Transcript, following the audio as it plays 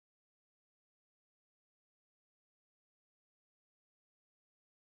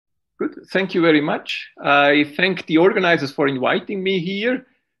Good. Thank you very much. I thank the organizers for inviting me here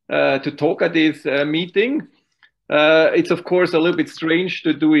to talk at this meeting. It's of course a little bit strange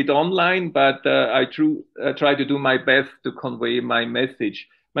to do it online, but I try to do my best to convey my message.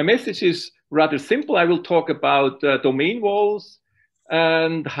 My message is rather simple. I will talk about domain walls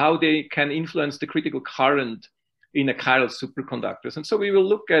and how they can influence the critical current in a chiral superconductors. And so we will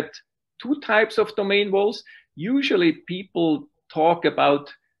look at two types of domain walls. Usually people talk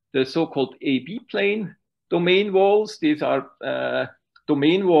about the so-called AB plane domain walls. These are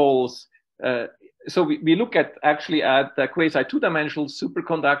domain walls. So we look at actually at the quasi two-dimensional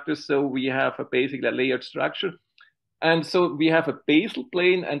superconductors. So we have basically a layered structure. And so we have a basal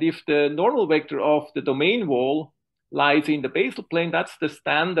plane. And if the normal vector of the domain wall lies in the basal plane, that's the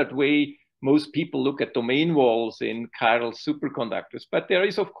standard way most people look at domain walls in chiral superconductors. But there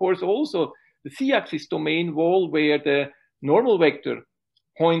is, of course, also the z-axis domain wall where the normal vector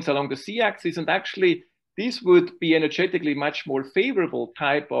points along the z-axis. And actually, this would be energetically much more favorable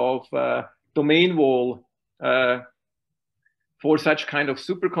type of domain wall for such kind of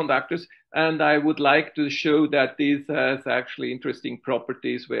superconductors. And I would like to show that this has actually interesting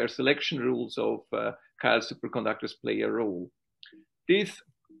properties where selection rules of chiral superconductors play a role. This,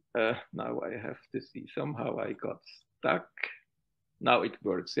 now I have to see, somehow I got stuck. Now it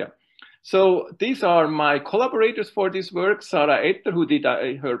works, yeah. So these are my collaborators for this work, Sarah Etter, who did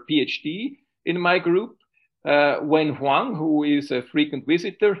her PhD in my group, Wen Huang, who is a frequent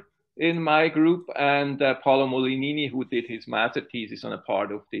visitor in my group, and Paolo Molinini, who did his master thesis on a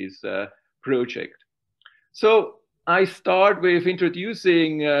part of this project. So I start with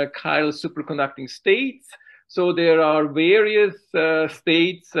introducing chiral superconducting states. So there are various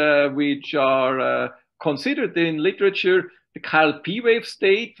states which are considered in literature. The chiral p-wave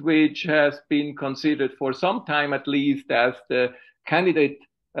state, which has been considered for some time at least as the candidate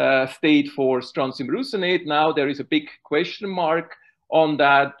state for strontium rusinate. Now there is a big question mark on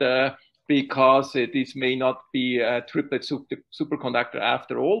that because this may not be a triplet superconductor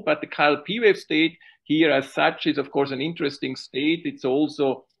after all. But the chiral p-wave state here as such is of course an interesting state. It's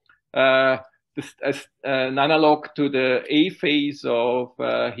also an analog to the A phase of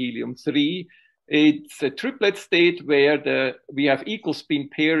helium-3. It's a triplet state where we have equal spin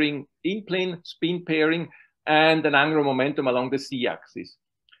pairing, in-plane spin pairing, and an angular momentum along the z-axis.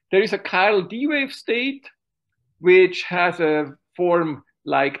 There is a chiral d-wave state, which has a form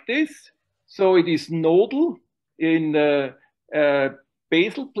like this. So it is nodal in the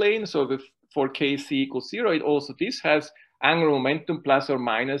basal plane. So for kc equals 0, it also this has angular momentum plus or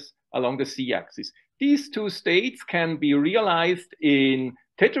minus along the z-axis. These two states can be realized in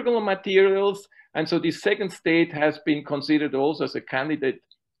tetragonal materials. And so this second state has been considered also as a candidate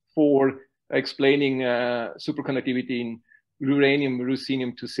for explaining superconductivity in uranium,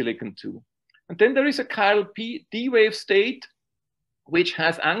 ruthenium to silicon 2. And then there is a chiral d-wave state, which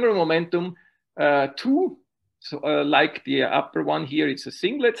has angular momentum 2. So like the upper one here, it's a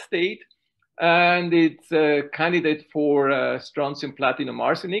singlet state. And it's a candidate for strontium, platinum,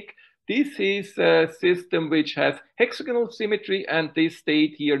 arsenic. This is a system which has hexagonal symmetry, and this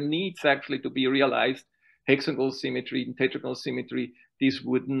state here needs actually to be realized. Hexagonal symmetry and tetragonal symmetry, this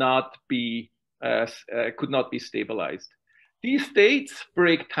would not be, could not be stabilized. These states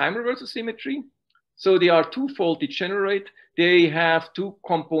break time reversal symmetry. So they are twofold degenerate. They have two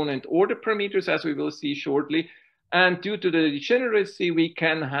component order parameters, as we will see shortly. And due to the degeneracy, we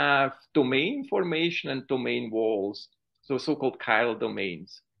can have domain formation and domain walls, so so-called chiral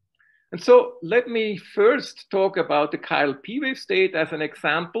domains. And so let me first talk about the chiral p-wave state as an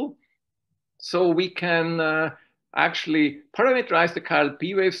example. So we can actually parameterize the chiral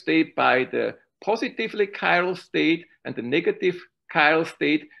p-wave state by the positively chiral state and the negative chiral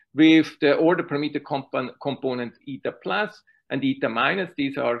state with the order parameter component eta plus and eta minus.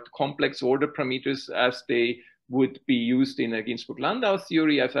 These are complex order parameters as they would be used in a Ginzburg-Landau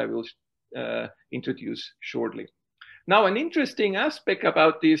theory, as I will introduce shortly. Now, an interesting aspect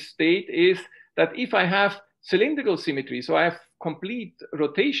about this state is that if I have cylindrical symmetry, so I have complete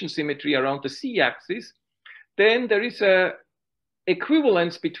rotation symmetry around the z-axis, then there is a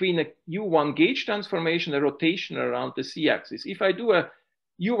equivalence between a U1 gauge transformation and a rotation around the z-axis. If I do a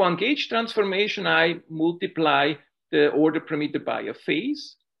U1 gauge transformation, I multiply the order parameter by a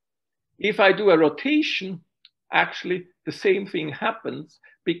phase. If I do a rotation, actually the same thing happens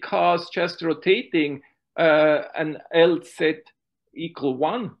because just rotating an LZ equal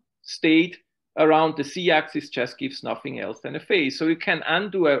 1 state around the z-axis just gives nothing else than a phase. So you can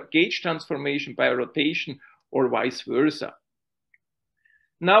undo a gauge transformation by a rotation or vice versa.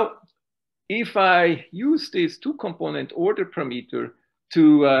 Now, if I use this two-component order parameter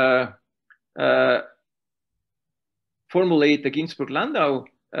to formulate the Ginzburg-Landau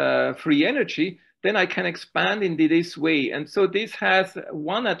free energy, then I can expand in this way. And so this has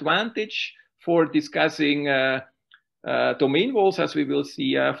one advantage for discussing domain walls, as we will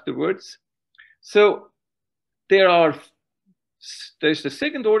see afterwards. So there's the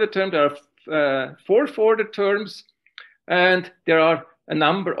second order term, there are fourth order terms, and there are a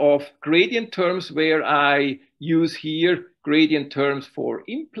number of gradient terms where I use here gradient terms for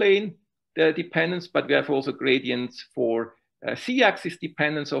in-plane dependence, but we have also gradients for z-axis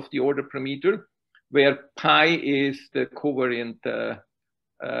dependence of the order per meter, where pi is the covariant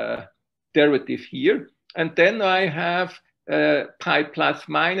derivative here. And then I have pi plus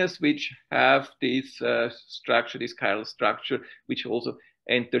minus, which have this structure, this chiral structure, which also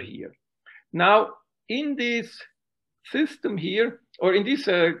enter here. Now, in this system here, or in this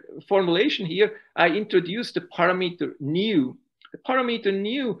formulation here, I introduce the parameter nu. The parameter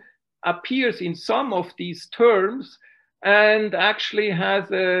nu appears in some of these terms and actually has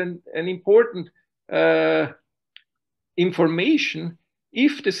an important information.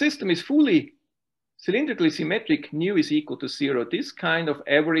 If the system is fully cylindrically symmetric, nu is equal to 0. This kind of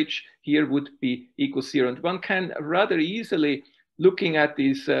average here would be equal to 0. And one can rather easily, looking at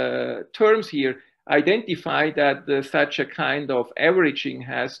these terms here, identify that such a kind of averaging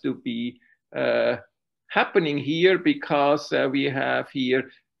has to be happening here, because we have here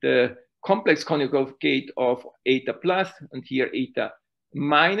the complex conjugate of eta plus and here eta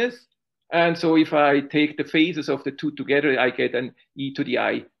minus. And so if I take the phases of the two together, I get an e to the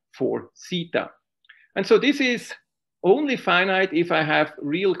I for theta. And so this is only finite if I have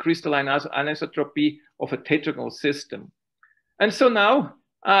real crystalline anisotropy of a tetragonal system. And so now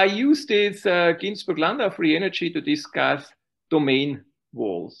I use this Ginzburg-Landau free energy to discuss domain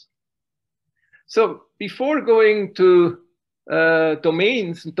walls. So before going to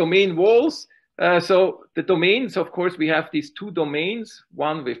domains and domain walls, so the domains, of course, we have these two domains,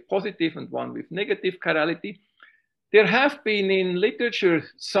 one with positive and one with negative chirality. There have been in literature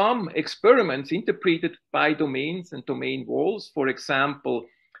some experiments interpreted by domains and domain walls. For example,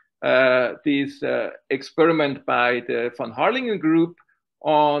 this experiment by the von Harlingen group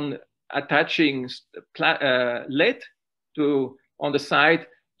on attaching lead on the side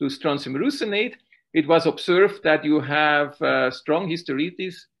to strontium rusinate. It was observed that you have strong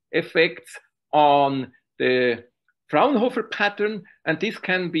hysteresis effects on the Fraunhofer pattern, and this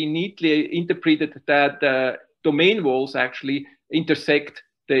can be neatly interpreted that domain walls actually intersect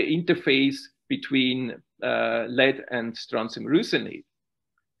the interface between lead and strontium rusinate.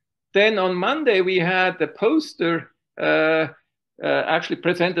 Then on Monday, we had a poster actually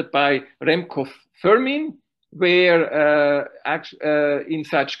presented by Remkov-Fermin, where in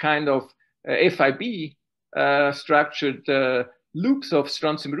such kind of FIB structured loops of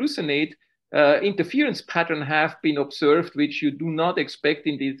strontium rusinate, interference pattern have been observed, which you do not expect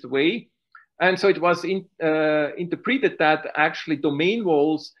in this way. And so it was interpreted that actually domain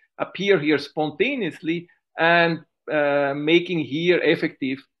walls appear here spontaneously and making here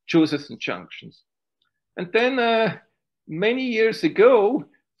effective Josephson junctions. And then many years ago,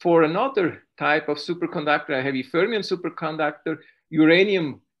 for another type of superconductor, a heavy fermion superconductor,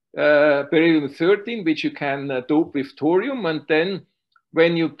 uranium beryllium-13, which you can dope with thorium. And then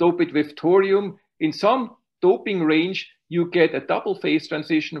when you dope it with thorium, in some doping range, you get a double phase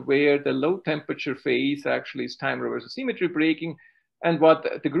transition where the low temperature phase actually is time reversal symmetry breaking. And what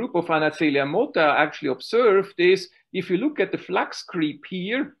the group of Anacelia Mota actually observed is, if you look at the flux creep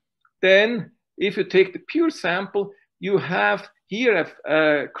here, then if you take the pure sample, you have here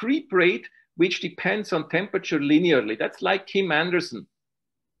a creep rate which depends on temperature linearly. That's like Kim Anderson.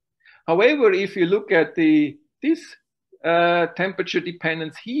 However, if you look at this temperature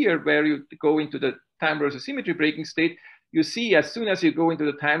dependence here, where you go into the time reversal symmetry breaking state, you see as soon as you go into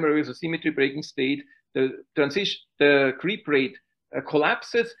the time reversal symmetry breaking state, the creep rate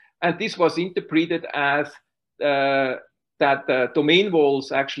collapses. And this was interpreted as that domain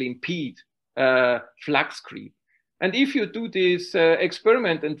walls actually impede flux creep. And if you do this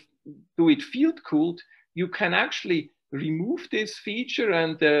experiment and do it field cooled, you can actually remove this feature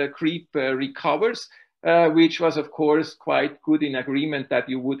and the creep recovers, which was of course quite good in agreement that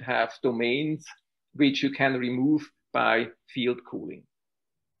you would have domains which you can remove by field cooling.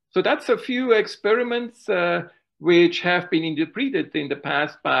 So that's a few experiments which have been interpreted in the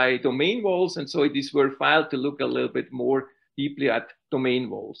past by domain walls, and so it is worthwhile to look a little bit more deeply at domain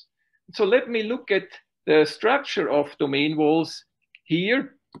walls. So let me look at the structure of domain walls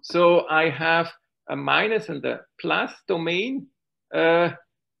here. So I have a minus and a plus domain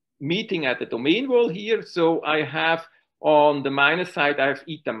meeting at the domain wall here. So I have On the minus side, I have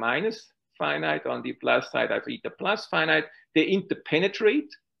eta minus finite. On the plus side, I have eta plus finite. They interpenetrate.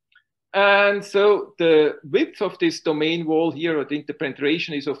 And so the width of this domain wall here, or the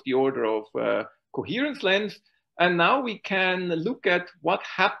interpenetration, is of the order of coherence length. And now we can look at what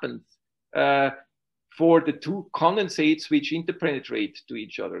happens for the two condensates which interpenetrate to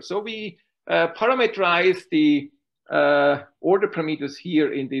each other. So we parameterize the order parameters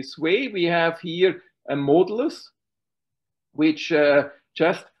here in this way. We have here a modulus, which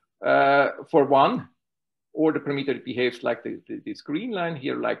just for one order parameter, it behaves like this green line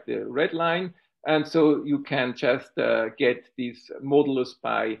here, like the red line. And so you can just get this modulus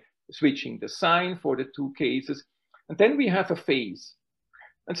by switching the sign for the two cases. And then we have a phase.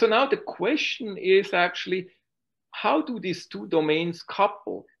 And so now the question is actually, how do these two domains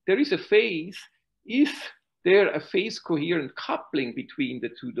couple? There is a phase. Is there a phase coherent coupling between the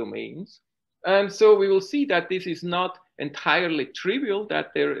two domains? And so we will see that this is not entirely trivial, that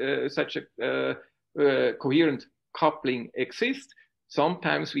there such a coherent coupling exists.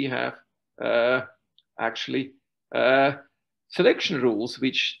 Sometimes we have actually selection rules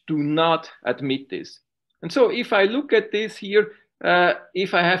which do not admit this. And so if I look at this here,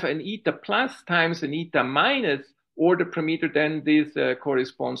 if I have an eta plus times an eta minus order parameter, then this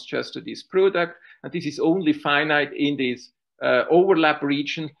corresponds just to this product. And this is only finite in this overlap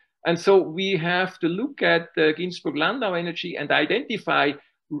region. And so we have to look at the Ginzburg-Landau energy and identify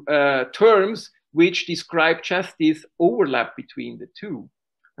terms which describe just this overlap between the two.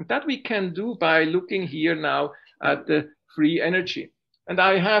 And that we can do by looking here now at the free energy. And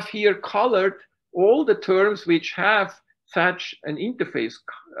I have here colored all the terms which have such an interface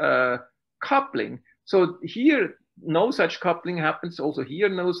coupling. So here, no such coupling happens. Also here,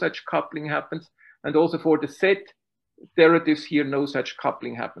 no such coupling happens. And also for the set derivatives here, no such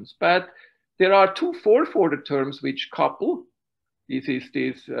coupling happens. But there are two fourth-order terms which couple. This is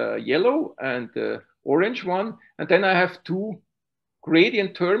this yellow and the orange one. And then I have two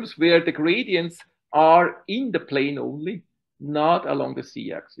gradient terms where the gradients are in the plane only, not along the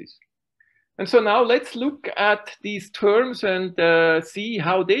z-axis. And so now let's look at these terms and see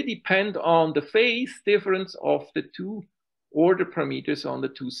how they depend on the phase difference of the two order parameters on the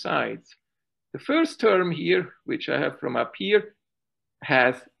two sides. The first term here, which I have from up here,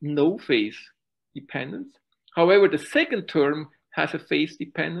 has no phase dependence. However, the second term has a phase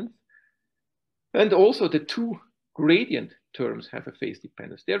dependence. And also the two gradient terms have a phase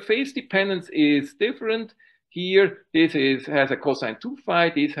dependence. Their phase dependence is different. Here, this has a cosine 2 phi,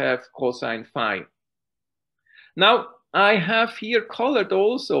 this has cosine phi. Now, I have here colored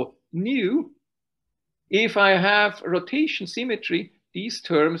also nu. If I have rotation symmetry, these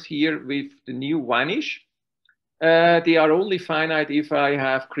terms here with the nu vanish. They are only finite if I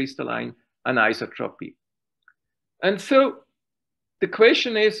have crystalline anisotropy. And so the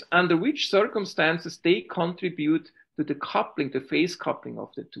question is, under which circumstances they contribute to the coupling, the phase coupling of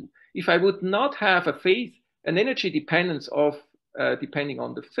the two. If I would not have an energy dependence of depending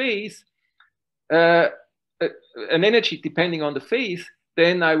on the phase, an energy depending on the phase,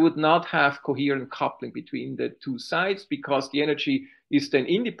 then I would not have coherent coupling between the two sides, because the energy is then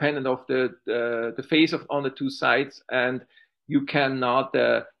independent of the phase on the two sides, and you cannot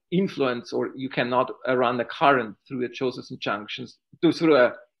influence, or you cannot run a current through the Josephson junctions through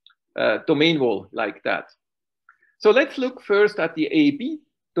a domain wall like that. So let's look first at the AB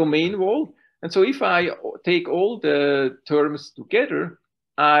domain wall. And so if I take all the terms together,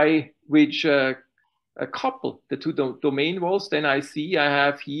 which couple the two domain walls, then I see I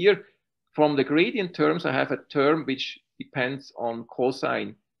have here from the gradient terms, I have a term which depends on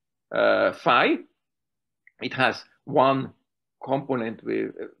cosine phi. It has one component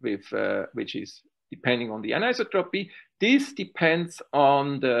which is depending on the anisotropy. This depends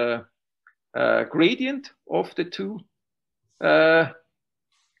on the gradient of the two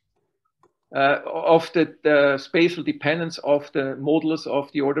of the spatial dependence of the modulus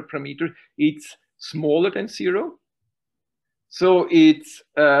of the order parameter. It's smaller than 0. So it's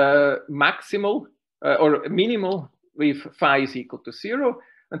maximal or minimal with phi is equal to 0.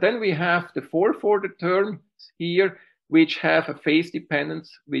 And then we have the fourth order terms here, which have a phase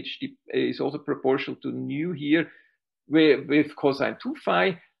dependence, which is also proportional to nu here with cosine 2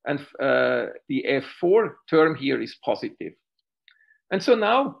 phi. And the F4 term here is positive. And so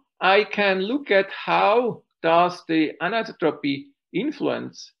now I can look at how does the anisotropy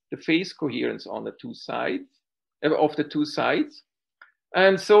influence the phase coherence on the two sides, of the two sides.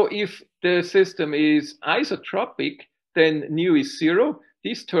 And so if the system is isotropic, then nu is 0.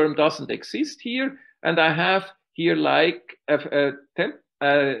 This term doesn't exist here. And I have here like a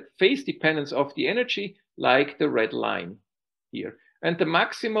phase dependence of the energy like the red line here. And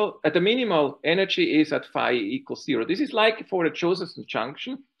the minimal energy is at phi equals 0. This is like for a Josephson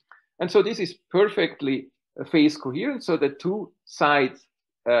junction. And so this is perfectly phase coherent. So the two sides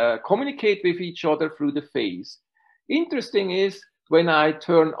communicate with each other through the phase. Interesting is when I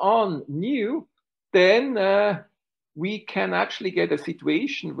turn on nu, then we can actually get a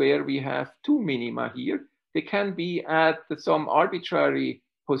situation where we have two minima here. They can be at some arbitrary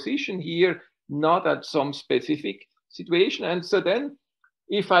position here, not at some specific situation. And so then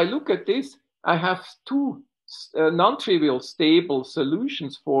if I look at this, I have two non-trivial stable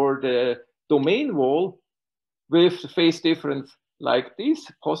solutions for the domain wall with phase difference like this,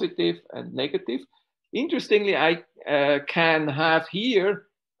 positive and negative. Interestingly, I can have here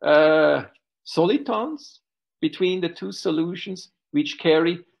solitons between the two solutions, which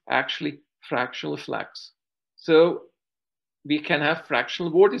carry actually fractional flux. So we can have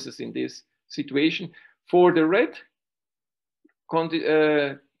fractional vortices in this situation. For the red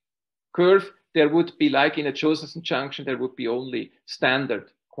curve, there would be, like in a Josephson junction, there would be only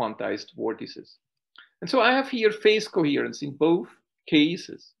standard quantized vortices. And so I have here phase coherence in both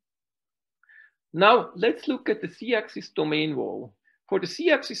cases. Now let's look at the z-axis domain wall. For the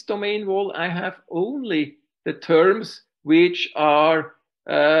z-axis domain wall, I have only the terms which are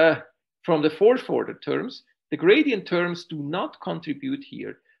from the fourth order terms. The gradient terms do not contribute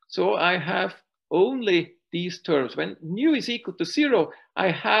here. So I have only these terms. When nu is equal to 0, I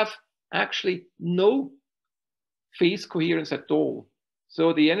have actually no phase coherence at all.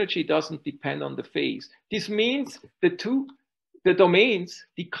 So the energy doesn't depend on the phase. This means the domains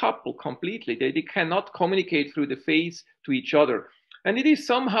decouple completely. They cannot communicate through the phase to each other. And it is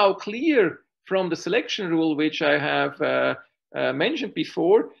somehow clear from the selection rule, which I have mentioned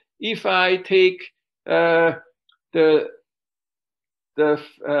before. If I take the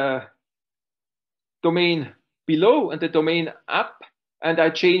domain below and the domain up, and I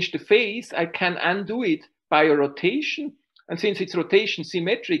change the phase, I can undo it by a rotation. And since it's rotation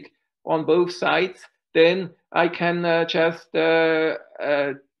symmetric on both sides, then I can just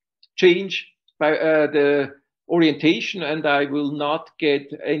change by the orientation, and I will not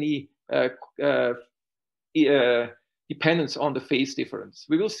get any dependence on the phase difference.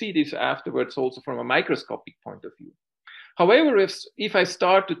 We will see this afterwards also from a microscopic point of view. However, if I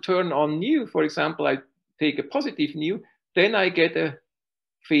start to turn on nu, for example, I take a positive nu, then I get a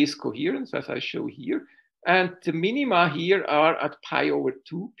phase coherence, as I show here. And the minima here are at pi over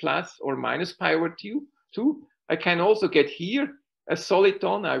 2 plus or minus pi over 2. I can also get here a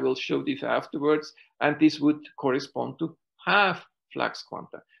soliton. I will show this afterwards. And this would correspond to half flux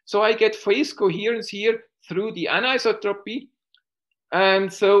quanta. So I get phase coherence here through the anisotropy.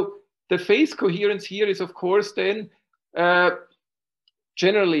 And so the phase coherence here is, of course, then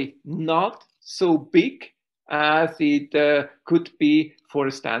generally not so big as it could be for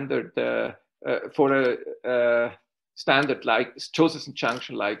a standard standard like Josephson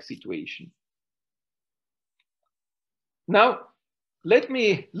junction like situation. Now, let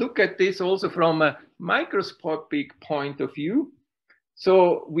me look at this also from a microscopic point of view.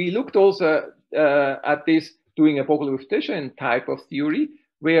 So we looked also at this doing a Bogoliubov-Deschain type of theory,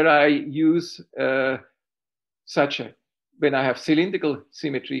 where I use when I have cylindrical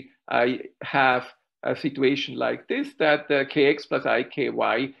symmetry, I have a situation like this, that kx plus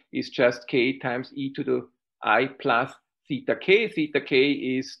iky is just k times e to the I plus theta k. Theta k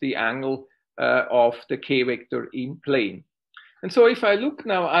is the angle of the k vector in plane. And so if I look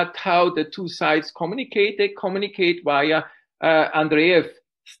now at how the two sides communicate, they communicate via Andreev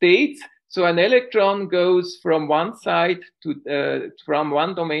states. So an electron goes from one side to from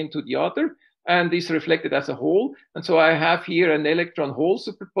one domain to the other, and is reflected as a hole. And so I have here an electron-hole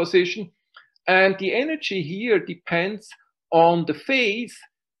superposition. And the energy here depends on the phase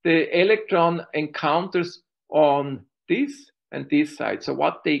the electron encounters on this and this side. So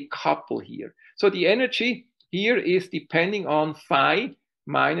what they couple here. So the energy here is depending on phi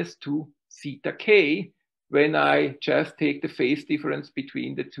minus 2 theta k when I just take the phase difference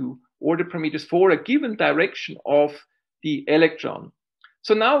between the two order parameters for a given direction of the electron.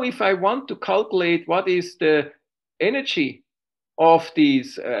 So now if I want to calculate what is the energy of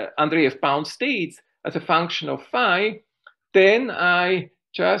these Andreev bound states as a function of phi, then I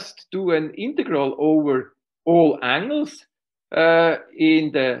just do an integral over all angles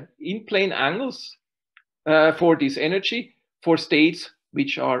in the in-plane angles for this energy for states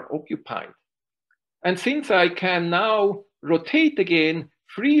which are occupied. And since I can now rotate again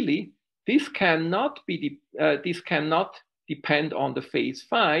freely, this cannot depend on the phase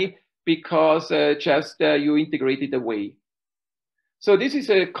phi, because you integrate it away. So this is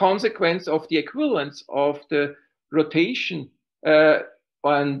a consequence of the equivalence of the rotation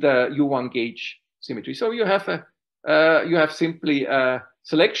and U1 gauge symmetry. So you have simply a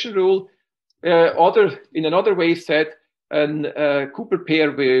selection rule. In another way said, a Cooper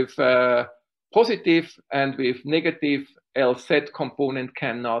pair with positive and with negative LZ component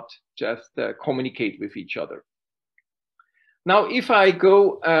cannot just communicate with each other. Now, if I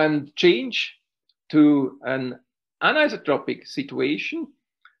go and change to an anisotropic situation,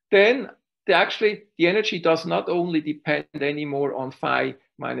 then actually the energy does not only depend anymore on phi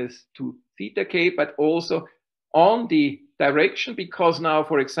minus 2 theta k, but also on the direction, because now,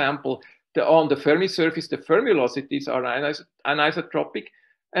 for example, on the Fermi surface, the Fermi velocities are anisotropic,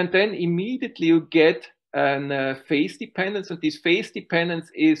 and then immediately you get a phase dependence, and this phase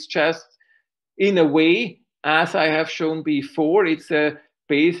dependence is just in a way, as I have shown before, it's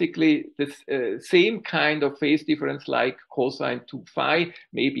basically the same kind of phase difference like cosine 2 phi.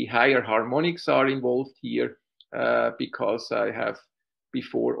 Maybe higher harmonics are involved here because I have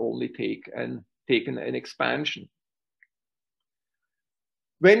before only taken an expansion.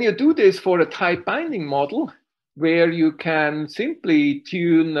 When you do this for a tight binding model, where you can simply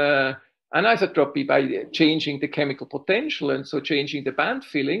tune anisotropy by changing the chemical potential and so changing the band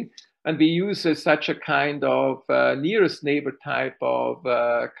filling, and we use such a kind of nearest neighbor type of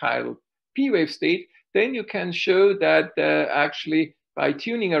chiral p-wave state, then you can show that actually by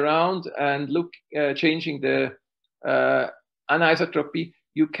tuning around and changing the anisotropy,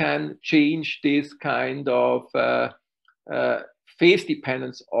 you can change this kind of phase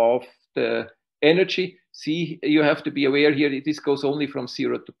dependence of the energy. See, you have to be aware here, this goes only from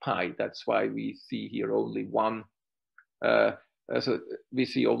 0 to pi. That's why we see here only one. So we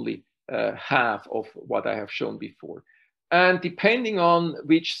see only half of what I have shown before. And depending on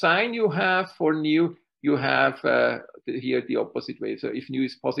which sign you have for nu, you have here the opposite way. So if nu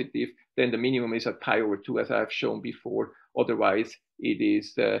is positive, then the minimum is at pi over 2, as I have shown before. Otherwise, it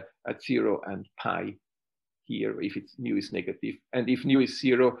is at 0 and pi here if it's nu is negative. And if nu is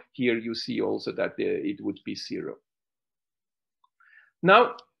 0, here you see also that it would be 0.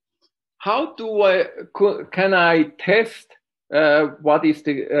 Now, how can I test what is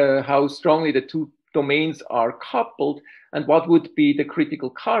how strongly the two domains are coupled and what would be the critical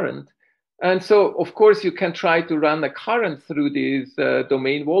current? And so, of course, you can try to run a current through this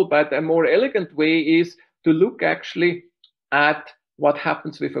domain wall, but a more elegant way is to look actually at what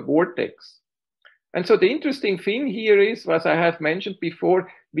happens with a vortex. And so the interesting thing here is, as I have mentioned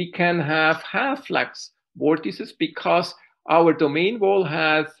before, we can have half-flux vortices because our domain wall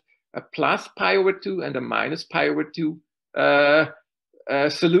has a plus pi over 2 and a minus pi over 2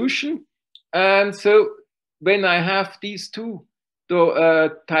 solution. And so when I have these two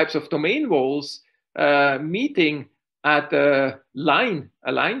types of domain walls meeting at a line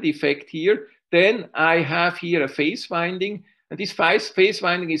defect here, then I have here a phase winding. And this phase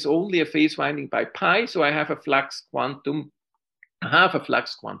winding is only a phase winding by pi, so I have a flux quantum,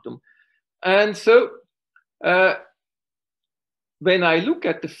 And so when I look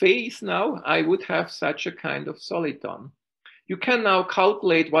at the phase now, I would have such a kind of soliton. You can now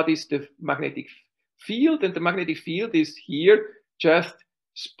calculate what is the magnetic field, and the magnetic field is here just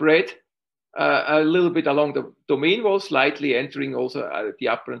spread a little bit along the domain wall, slightly entering also the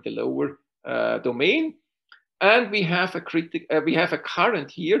upper and the lower domain. And we have a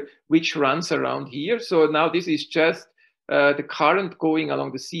current here which runs around here. So now this is just the current going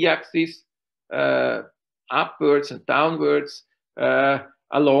along the z-axis, upwards and downwards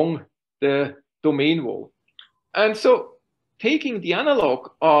along the domain wall. And so taking the analog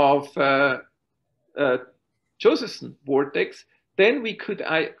of Josephson vortex, then we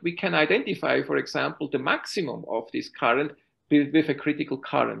can identify, for example, the maximum of this current with a critical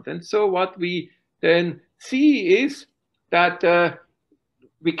current. And so what we then see is that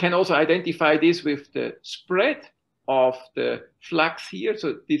we can also identify this with the spread of the flux here.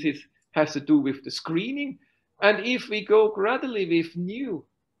 So this has to do with the screening. And if we go gradually with nu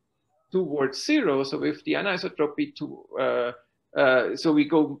towards 0, so with the anisotropy so we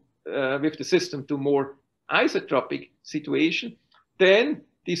go with the system to more isotropic situation, then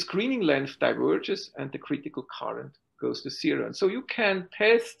the screening length diverges and the critical current goes to 0. And so you can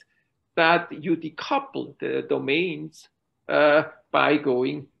test that you decouple the domains by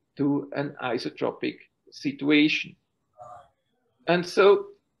going to an isotropic situation. And so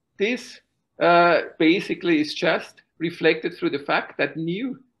this basically is just reflected through the fact that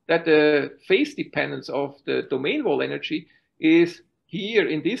the phase dependence of the domain wall energy is here,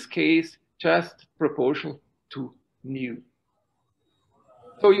 in this case, just proportional to nu.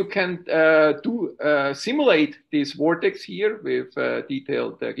 So you can simulate this vortex here with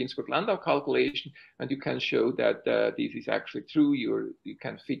detailed Ginzburg-Landau calculation, and you can show that this is actually true. You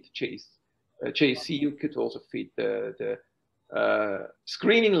can fit JC. You could also fit the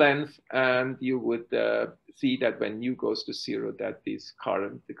screening length, and you would see that when nu goes to 0, that this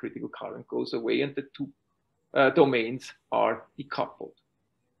current, the critical current, goes away, and the two domains are decoupled.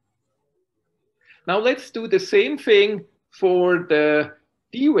 Now let's do the same thing for the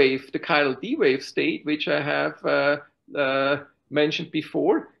D wave, the chiral D wave state, which I have mentioned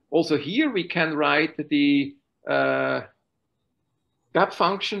before. Also here we can write the gap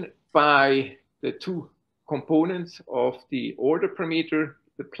function by the two components of the order parameter,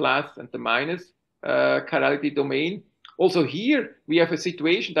 the plus and the minus chirality domain. Also here we have a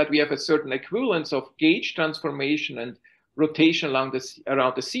situation that we have a certain equivalence of gauge transformation and rotation around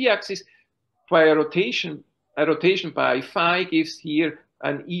the z-axis. By a rotation by phi gives here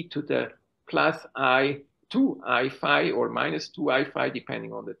an e to the plus I 2I phi or minus 2I phi,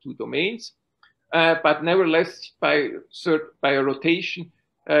 depending on the two domains. But nevertheless, by a rotation,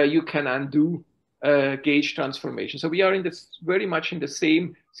 you can undo gauge transformation. So we are in this very much in the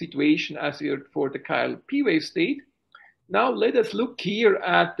same situation as for the chiral P wave state. Now let us look here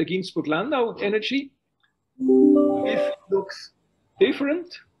at the Ginzburg-Landau energy. This looks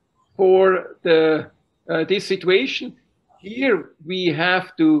different for the this situation. Here we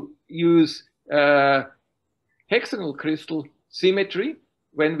have to use hexagonal crystal symmetry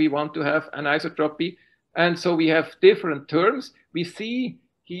when we want to have anisotropy. And so we have different terms. We see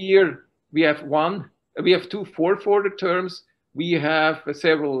here we have two fourth order terms. We have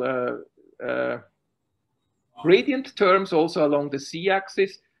several gradient terms also along the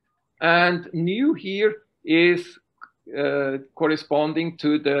z-axis. And nu here is corresponding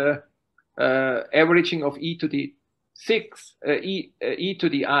to the averaging of e to the 6 e to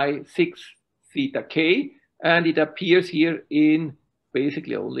the I 6 theta k, and it appears here in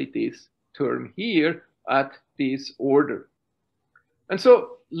basically only this term here at this order. And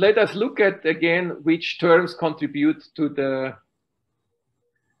so let us look at again which terms contribute to the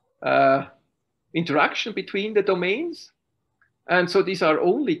interaction between the domains. And so these are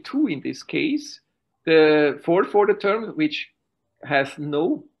only two in this case. The fourth order term, which has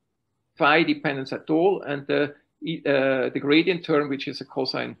no phi dependence at all, and the gradient term, which is a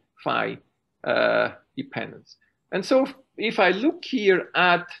cosine phi dependence. And so if I look here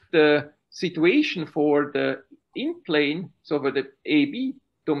at the situation for the in-plane, so for the AB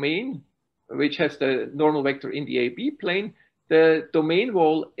domain, which has the normal vector in the AB plane, the domain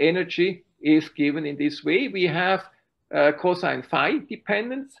wall energy is given in this way. We have cosine phi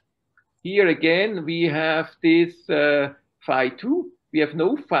dependence. Here again, we have this phi 2. We have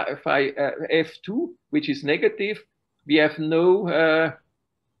no phi F2, which is negative. We have no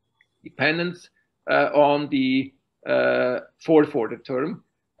dependence on the fourth order term.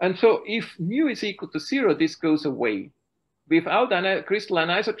 And so if mu is equal to 0, this goes away. Without crystal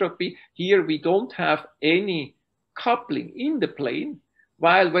anisotropy, here we don't have any coupling in the plane,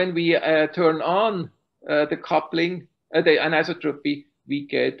 while when we turn on the coupling, the anisotropy, we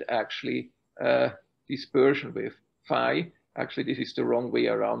get actually dispersion with phi. Actually, this is the wrong way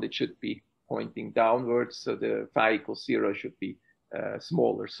around. It should be pointing downwards, so the phi equals 0 should be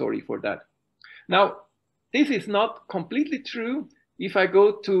smaller. Sorry for that. Now, this is not completely true. If I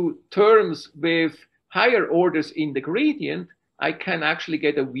go to terms with higher orders in the gradient, I can actually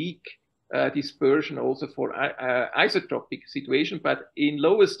get a weak dispersion also for isotropic situation. But in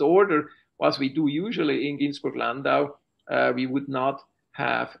lowest order, as we do usually in Ginzburg-Landau, we would not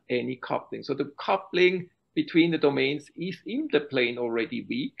have any coupling. So the coupling between the domains is in the plane already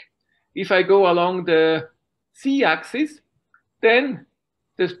weak. If I go along the z-axis, then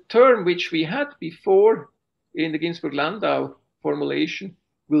the term which we had before in the Ginzburg-Landau formulation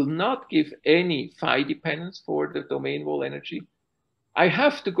will not give any phi dependence for the domain wall energy. I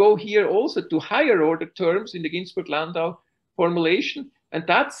have to go here also to higher order terms in the Ginzburg-Landau formulation, and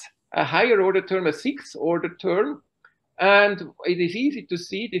that's a higher order term, a sixth order term. And it is easy to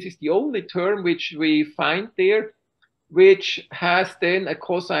see this is the only term which we find there, which has then a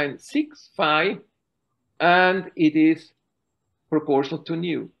cosine 6 phi, and it is proportional to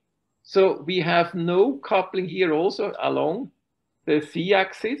nu. So we have no coupling here also along the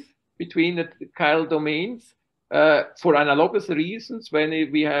z-axis between the chiral domains for analogous reasons when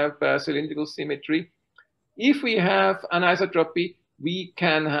we have cylindrical symmetry. If we have anisotropy, we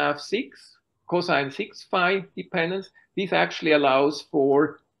can have cosine 6 phi dependence. This actually allows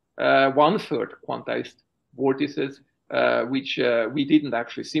for 1/3 quantized vortices, which we didn't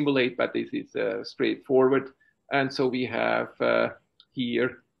actually simulate, but this is straightforward. And so we have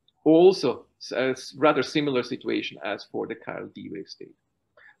here also a rather similar situation as for the chiral D-wave state.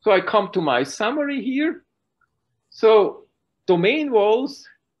 So I come to my summary here. So domain walls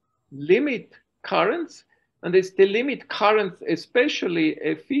limit currents, and they limit currents especially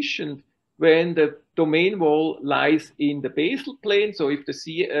efficient when the domain wall lies in the basal plane. So if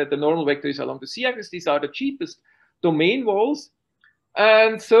the normal vector is along the z-axis, these are the cheapest domain walls.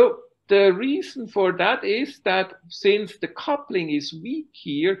 And so the reason for that is that since the coupling is weak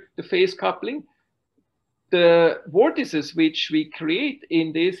here, the phase coupling, the vortices which we create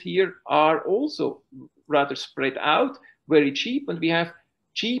in this here are also rather spread out, very cheap, and we have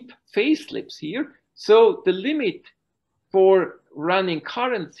cheap phase slips here. So the limit for running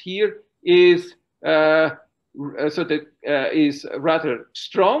currents here is is rather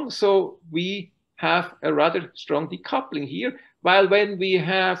strong. So we have a rather strong decoupling here. While when we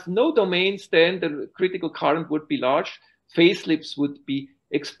have no domains, then the critical current would be large, phase slips would be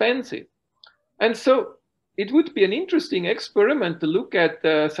expensive. And so it would be an interesting experiment to look at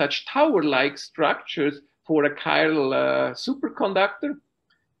such tower-like structures for a chiral superconductor,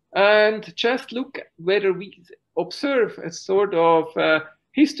 and just look whether we observe a sort of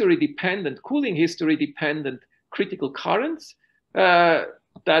history-dependent, cooling history-dependent critical currents,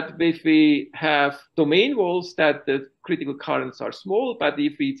 that if we have domain walls that the critical currents are small, but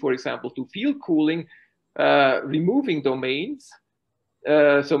if we, for example, do field cooling, removing domains,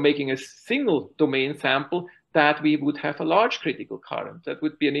 so making a single domain sample, that we would have a large critical current. That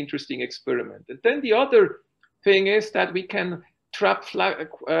would be an interesting experiment. And then the other thing is that we can trap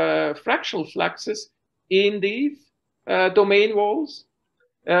fractional fluxes in these domain walls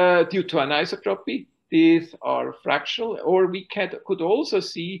due to anisotropy. These are fractional, or we could also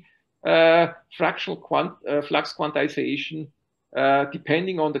see fractional flux quantization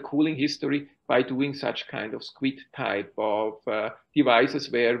depending on the cooling history by doing such kind of squid type of devices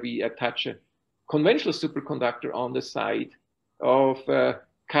where we attach a conventional superconductor on the side of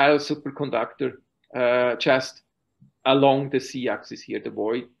chiral superconductor just along the z-axis here,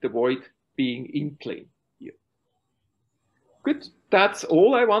 the void being in plane here. Good, that's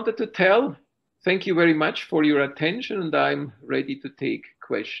all I wanted to tell. Thank you very much for your attention, and I'm ready to take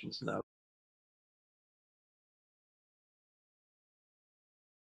questions now.